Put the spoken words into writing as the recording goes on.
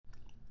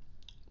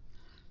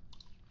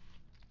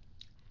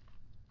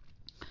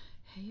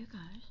Okay, you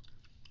guys,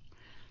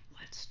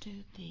 let's do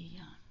the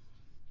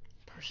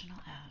personal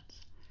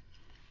ads.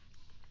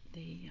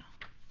 The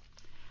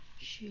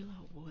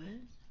Sheela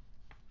Wood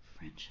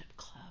Friendship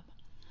Club.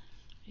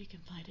 You can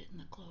find it in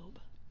the Globe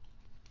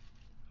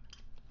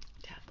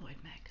Tabloid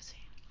magazine.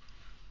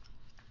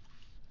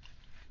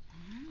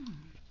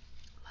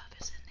 Love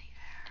is in the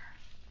air.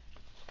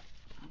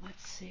 Well,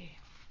 let's see.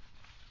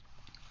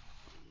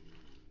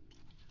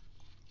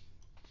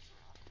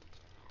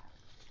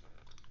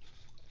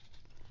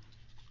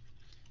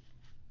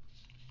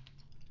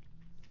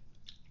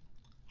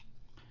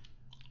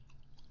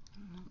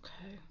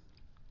 Okay.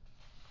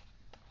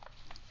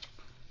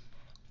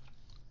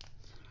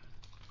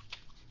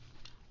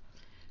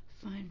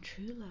 Find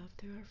true love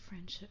through our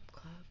friendship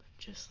club,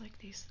 just like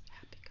these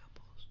happy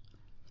couples.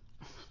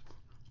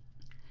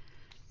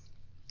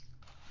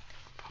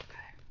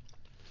 Okay.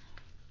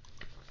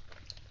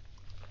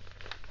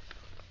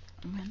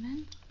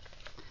 Women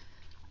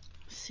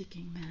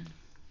seeking men.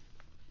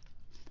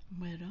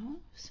 Widow,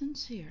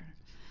 sincere,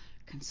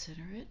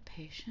 considerate,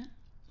 patient,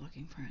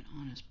 looking for an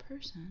honest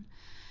person.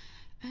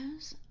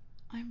 As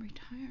I'm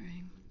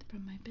retiring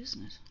from my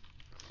business,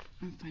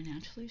 I'm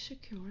financially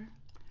secure.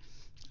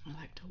 I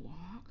like to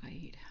walk. I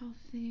eat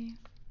healthy.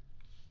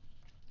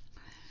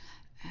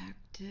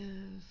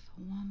 Active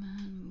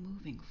woman,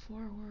 moving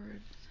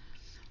forward.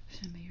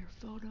 Send me your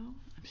photo.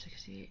 I'm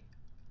 68.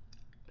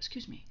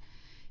 Excuse me.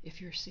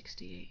 If you're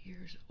 68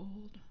 years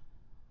old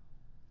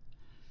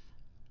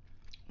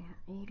or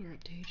older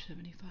up to age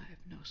 75,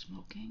 no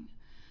smoking,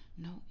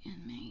 no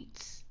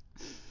inmates.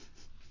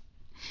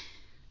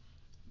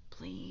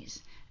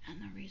 Please. And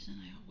the reason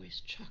I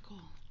always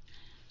chuckle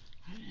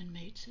at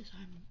inmates is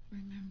I'm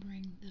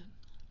remembering the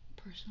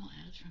personal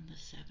ads from the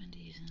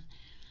 70s, and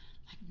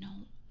like,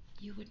 no,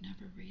 you would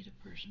never read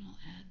a personal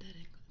ad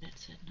that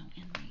said no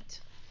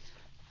inmates.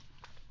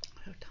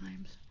 So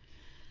times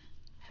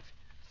have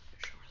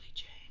surely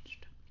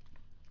changed.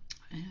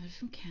 And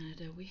from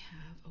Canada, we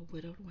have a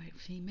widowed white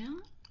female,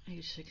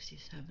 age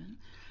 67,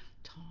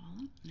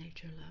 tall,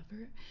 nature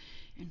lover,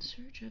 in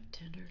search of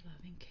tender,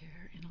 loving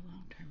care in a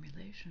long-term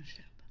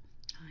relationship.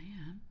 I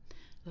am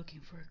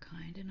looking for a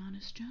kind and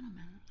honest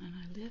gentleman, and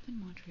I live in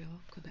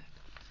Montreal, Quebec.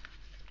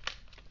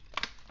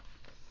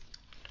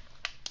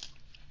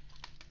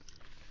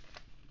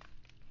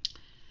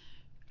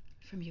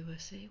 From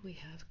USA, we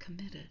have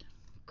committed,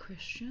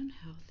 Christian,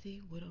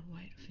 healthy, widowed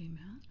white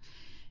female,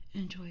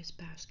 enjoys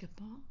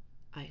basketball,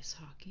 ice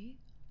hockey,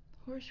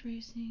 horse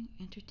racing,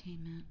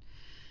 entertainment,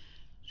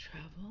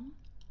 travel,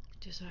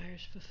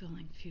 desires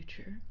fulfilling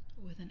future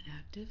with an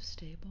active,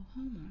 stable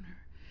homeowner,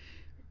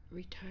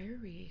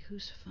 retiree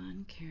who's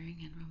fun, caring,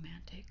 and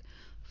romantic.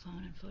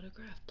 Phone and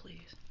photograph,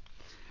 please.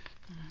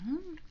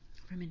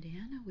 From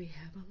Indiana, we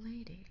have a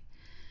lady,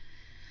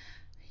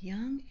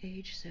 young,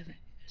 age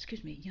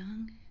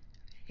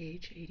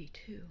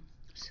 82,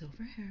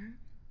 silver hair,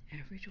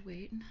 average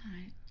weight and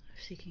height,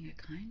 seeking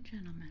a kind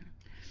gentleman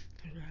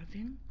for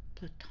loving,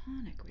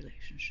 platonic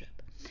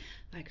relationship,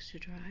 likes to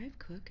drive,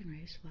 cook, and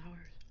raise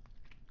flowers.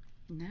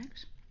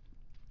 Next,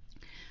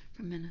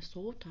 from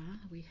Minnesota,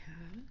 we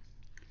have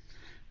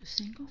a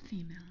single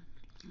female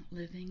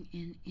living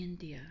in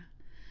India,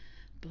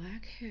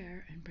 black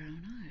hair and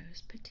brown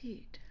eyes,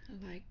 petite,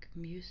 like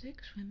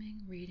music,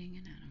 swimming, reading,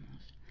 and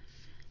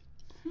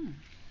animals.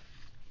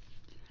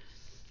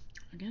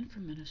 Again,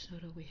 from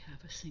Minnesota, we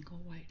have a single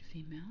white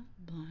female,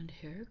 blonde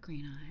hair,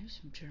 green eyes,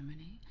 from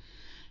Germany,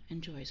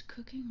 enjoys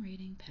cooking,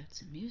 reading,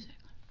 pets, and music.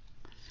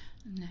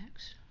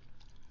 Next,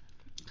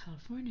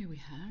 California, we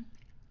have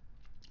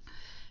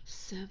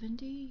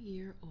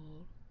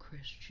 70-year-old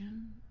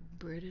Christian,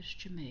 British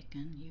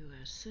Jamaican,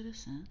 U.S.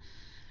 citizen,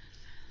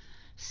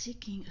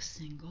 seeking a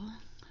single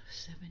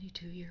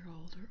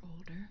 72-year-old or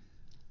older,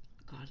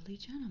 godly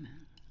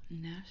gentleman.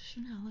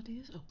 Nationality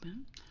is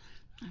open.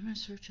 I'm in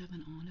search of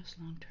an honest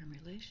long-term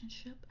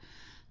relationship.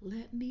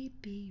 Let me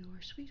be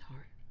your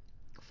sweetheart.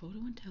 Photo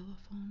and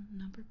telephone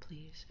number,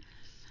 please.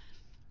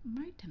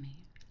 Write to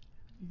me.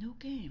 No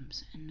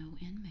games and no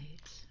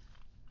inmates.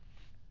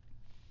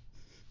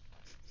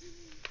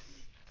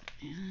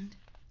 And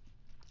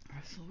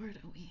for Florida,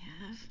 we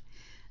have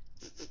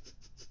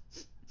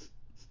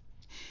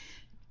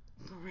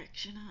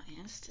Correctional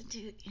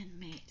Institute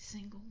inmate,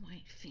 single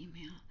white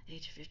female,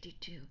 age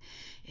 52.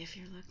 If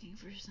you're looking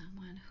for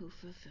someone who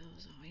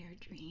fulfills all your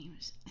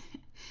dreams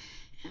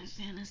and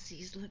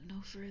fantasies, look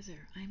no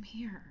further. I'm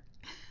here.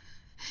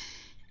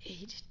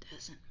 Age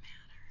doesn't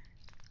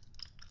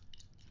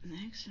matter.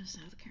 Next, from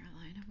South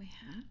Carolina, we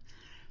have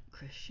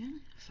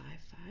Christian,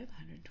 5'5",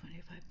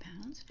 125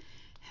 pounds,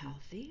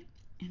 healthy,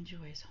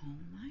 enjoys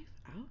home life,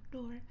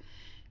 outdoor,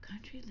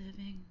 country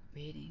living,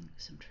 reading,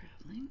 some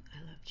traveling.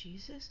 I love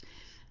Jesus,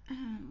 and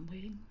I'm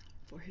waiting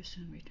for his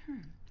soon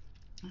return.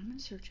 I'm in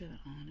search of an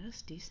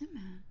honest, decent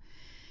man,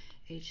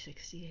 age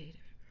 68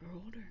 or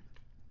older,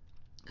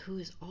 who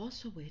is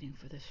also waiting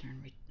for the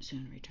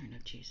soon return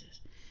of Jesus.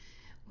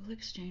 We'll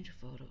exchange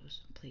photos.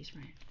 Please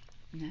write.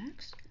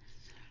 Next,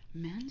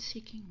 men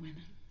seeking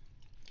women.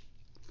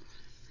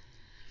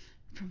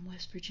 From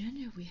West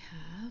Virginia, we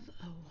have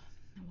a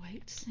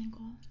white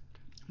single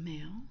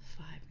male,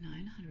 5'9",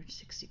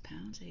 160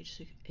 pounds,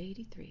 age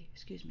 83.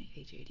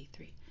 Age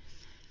 83.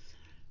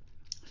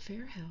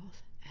 Fair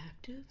health,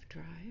 active,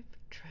 drive,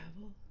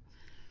 travel,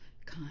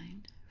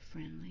 kind,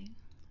 friendly,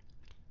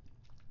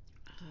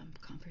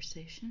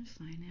 conversation,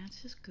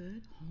 finances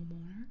good,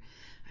 homeowner.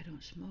 I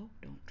don't smoke,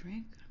 don't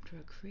drink, I'm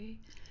drug free,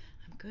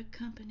 I'm good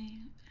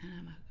company, and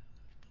I'm a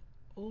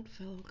old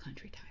fellow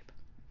country type.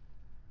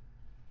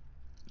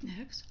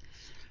 Next,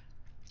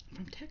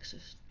 from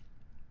Texas,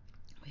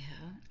 we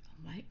have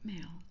a white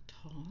male,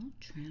 tall,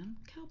 trim,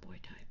 cowboy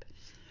type.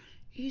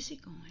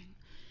 Easygoing,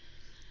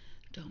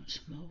 don't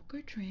smoke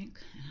or drink,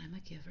 and I'm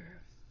a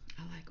giver.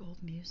 I like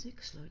old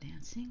music, slow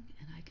dancing,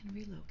 and I can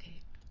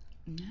relocate.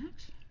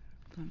 Next,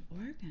 from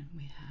Oregon,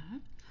 we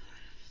have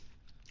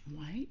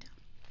white,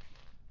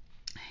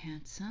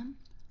 handsome,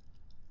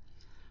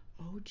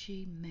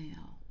 OG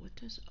male. What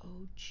does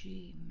OG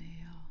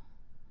male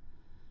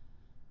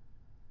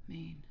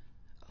mean?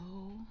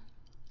 Oh,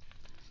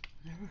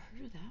 never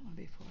heard of that one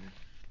before.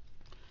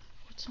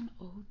 What's an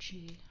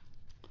OG?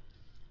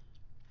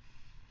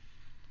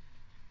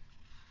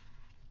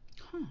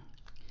 Huh.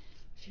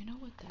 If you know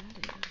what that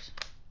is,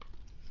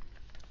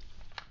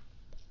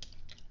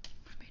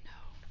 let me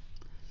know.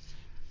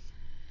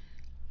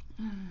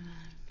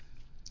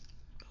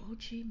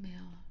 OG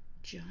male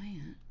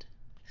giant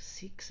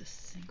seeks a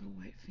single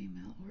white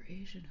female or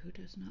Asian who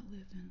does not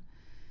live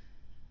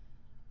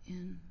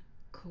in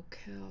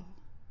Coquel.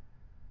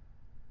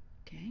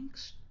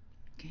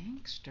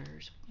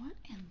 Gangsters. What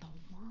in the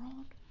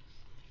world?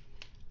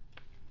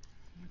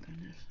 Oh my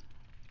goodness.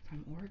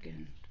 From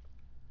Oregon.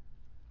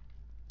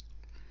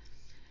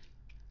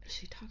 Is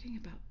she talking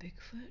about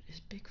Bigfoot?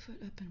 Is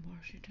Bigfoot up in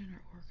Washington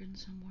or Oregon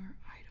somewhere?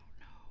 I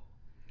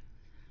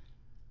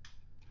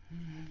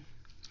don't know.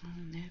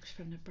 Next,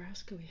 from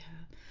Nebraska, we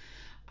have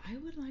I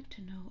would like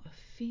to know a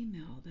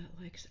female that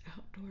likes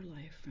outdoor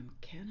life from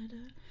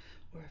Canada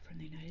or from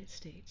the United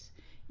States.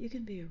 You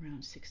can be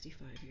around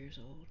 65 years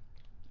old.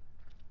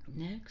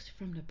 Next,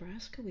 from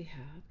Nebraska, we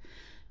have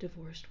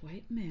divorced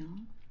white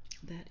male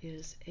that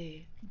is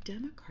a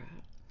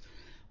Democrat,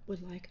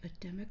 would like a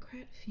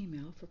Democrat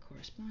female for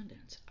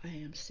correspondence. I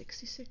am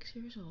 66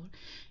 years old,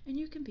 and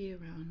you can be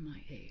around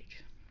my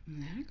age.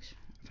 Next,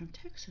 from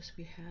Texas,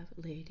 we have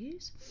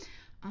ladies.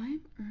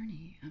 I'm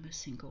Ernie. I'm a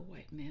single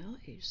white male,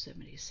 age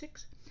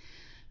 76,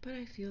 but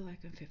I feel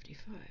like I'm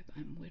 55.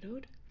 I'm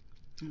widowed.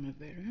 I'm a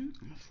veteran.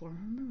 I'm a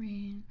former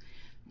Marine,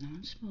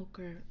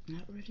 non-smoker,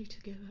 not ready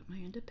to give up my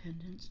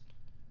independence.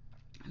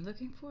 I'm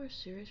looking for a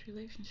serious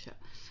relationship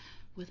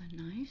with a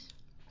nice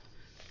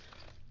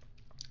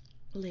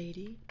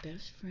lady,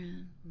 best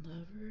friend,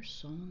 lover,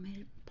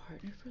 soulmate,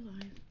 partner for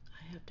life.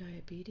 I have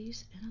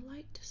diabetes and a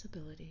light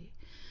disability,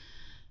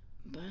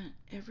 but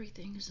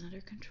everything is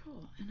under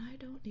control, and I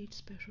don't need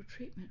special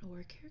treatment or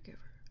a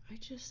caregiver. I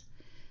just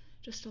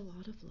a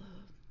lot of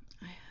love.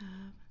 I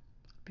have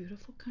a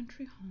beautiful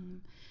country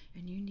home,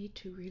 and you need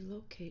to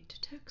relocate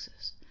to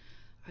Texas.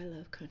 I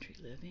love country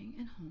living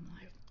and home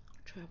life.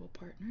 Travel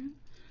partner,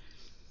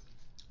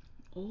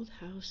 old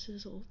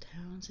houses, old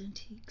towns,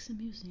 antiques, and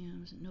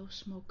museums. No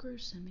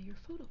smokers. Send me your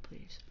photo,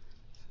 please.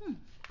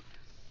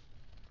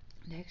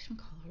 Next, from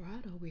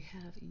Colorado, we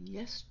have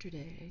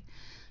Yesterday,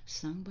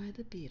 sung by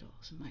the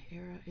Beatles. My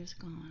era is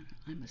gone.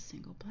 I'm a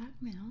single black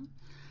male.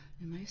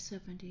 In my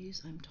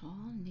 70s, I'm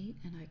tall, neat,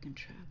 and I can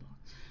travel.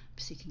 I'm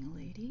seeking a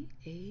lady,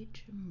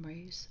 age,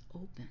 race,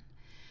 open.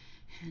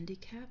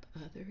 Handicap,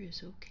 other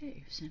is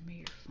okay. Send me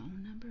your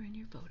phone number and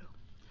your photo.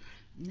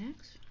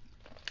 Next,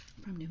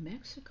 from New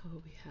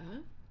Mexico, we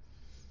have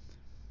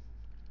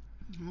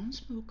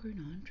non-smoker,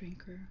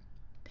 non-drinker,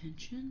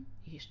 pension,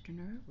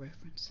 Easterner,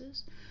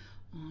 references,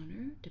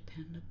 honor,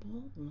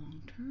 dependable,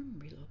 long-term,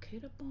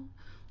 relocatable,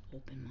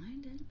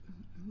 open-minded,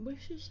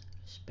 wishes,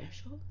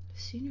 special,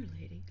 senior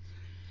lady,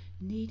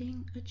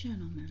 needing a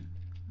gentleman,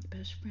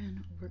 best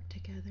friend, work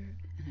together,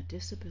 and a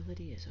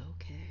disability is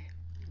okay.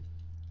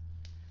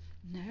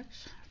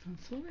 Next, from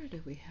Florida,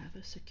 we have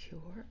a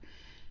secure,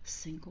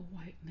 single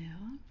white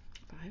male,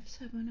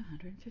 5'7",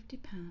 150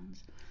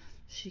 pounds,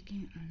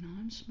 seeking a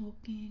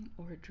non-smoking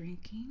or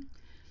drinking,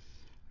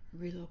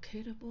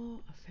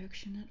 relocatable,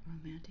 affectionate,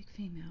 romantic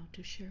female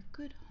to share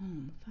good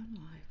home, fun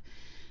life.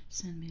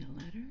 Send me a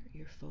letter,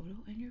 your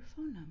photo, and your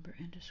phone number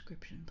and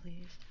description,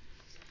 please.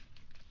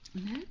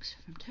 Next,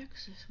 from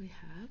Texas, we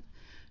have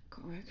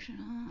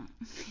Correctional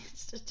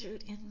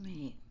Institute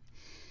inmate,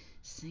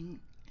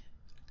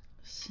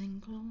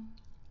 single,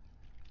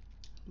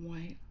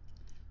 white,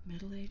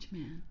 middle-aged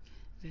man,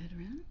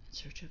 veteran, in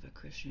search of a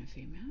Christian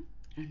female,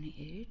 any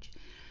age,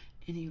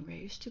 any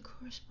race to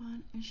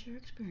correspond and share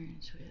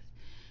experience with,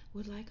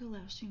 would like a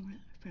lasting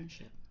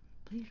friendship.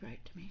 Please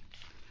write to me.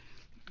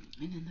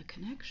 And in the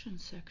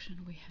connections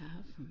section, we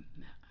have from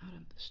out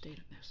of the state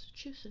of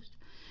Massachusetts,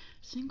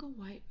 single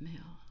white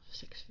male,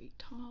 6 feet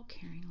tall,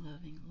 caring,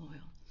 loving,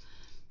 loyal.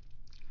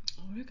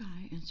 Older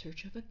guy in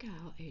search of a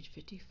gal, age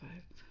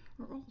 55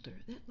 or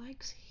older, that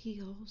likes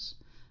heels,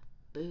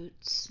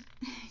 boots,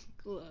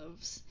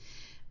 gloves,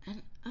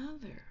 and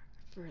other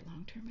for a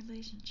long-term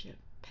relationship.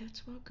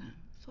 Pets welcome.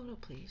 Photo,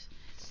 please.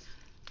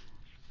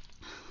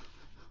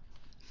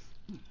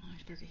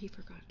 He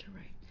forgot to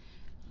write.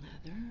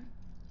 Leather,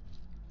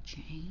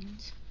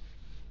 chains.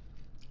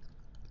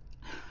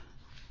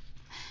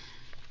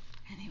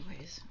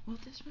 Anyways, well,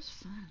 this was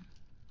fun.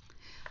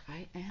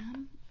 I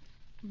am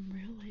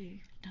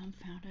really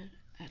dumbfounded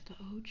at the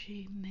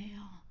OG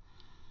male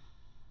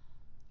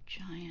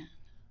giant.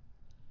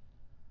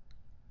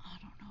 I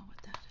don't know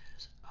what that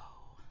is.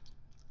 Oh,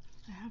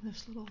 I have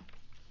this little,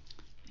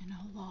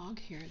 log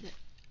here that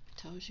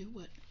tells you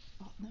what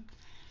all the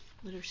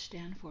letters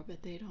stand for,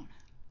 but they don't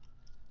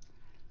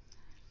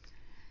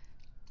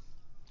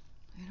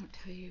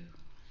tell you.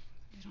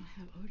 They don't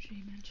have OG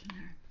mentioned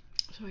there.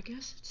 So I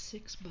guess it's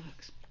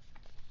 $6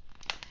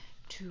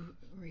 to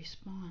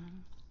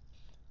respawn.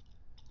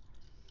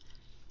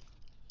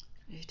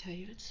 They tell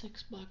you it's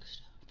 $6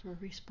 for a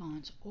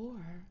response,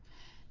 or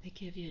they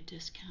give you a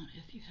discount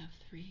if you have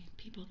 3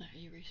 people that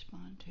you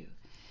respond to.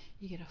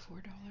 You get a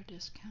 $4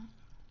 discount,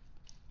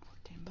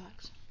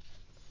 $14.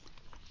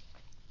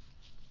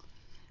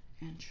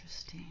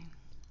 Interesting.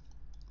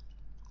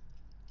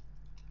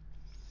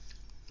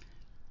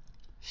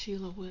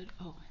 Sheela Wood.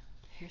 Oh,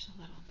 here's a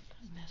little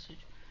message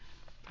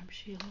from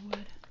Sheela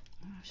Wood.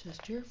 She says,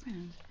 "Dear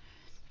friends,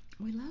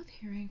 we love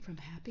hearing from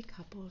happy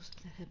couples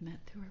that have met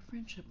through our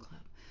friendship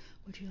club.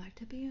 Would you like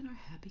to be in our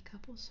happy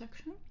couples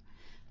section?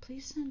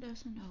 Please send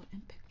us a note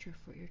and picture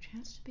for your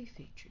chance to be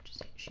featured."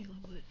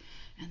 Sheela Wood.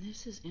 And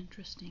this is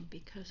interesting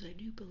because I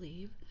do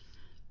believe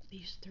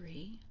these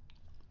 3,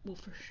 well,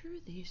 for sure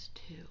these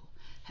 2,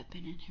 have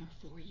been in here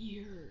for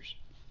years.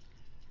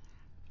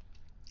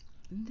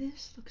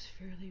 This looks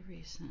fairly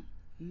recent.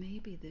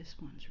 Maybe this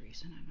one's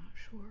recent, I'm not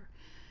sure.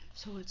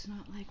 So it's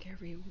not like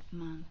every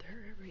month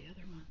or every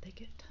other month they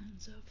get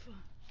tons of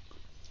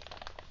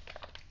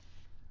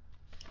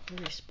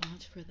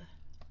response for the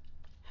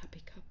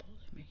happy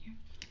couples. Here.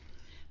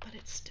 But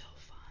it's still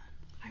fun.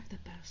 I have the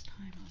best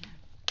time on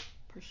it.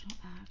 Personal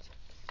ads.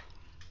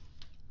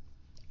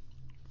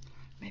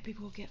 Maybe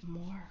we'll get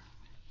more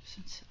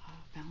since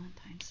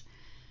Valentine's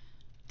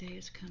Day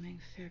is coming.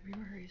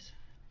 February's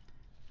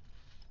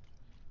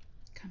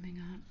coming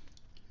up.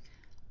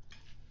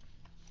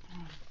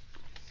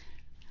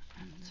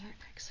 And Zart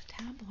likes a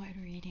tabloid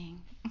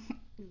reading.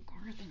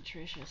 Garth and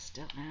Trisha's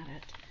still at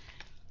it.